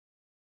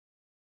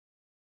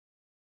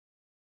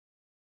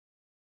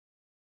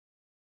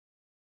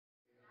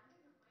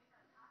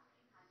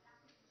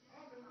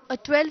A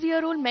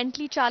 12-year-old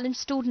mentally challenged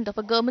student of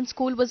a government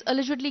school was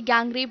allegedly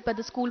gang raped by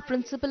the school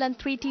principal and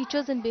 3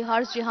 teachers in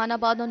Bihar's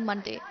Jehanabad on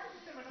Monday.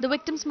 The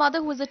victim's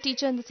mother, who is a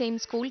teacher in the same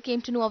school,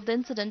 came to know of the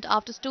incident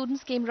after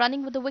students came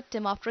running with the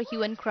victim after a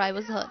hue and cry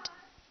was heard.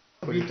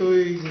 अभी तो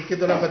इनके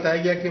द्वारा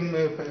बताया गया कि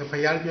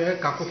FIR जो है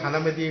काको थाना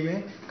में दिए हुए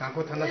हैं।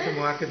 काको थाना से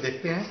वहाँ के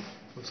देखते हैं,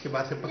 उसके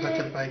बाद से पता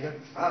चल पाएगा।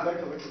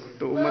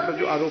 तो मतलब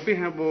जो आरोपी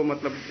हैं वो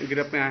मतलब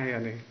गिरफ्त में आए हैं या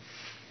नहीं?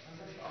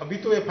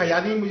 अभी तो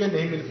एफआईआर ही मुझे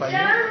नहीं मिल पाई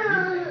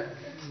है,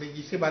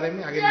 इसके बारे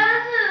में आगे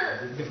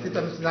विस्तृत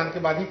अनुसंधान के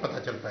बाद ही पता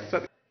चल पाएगा।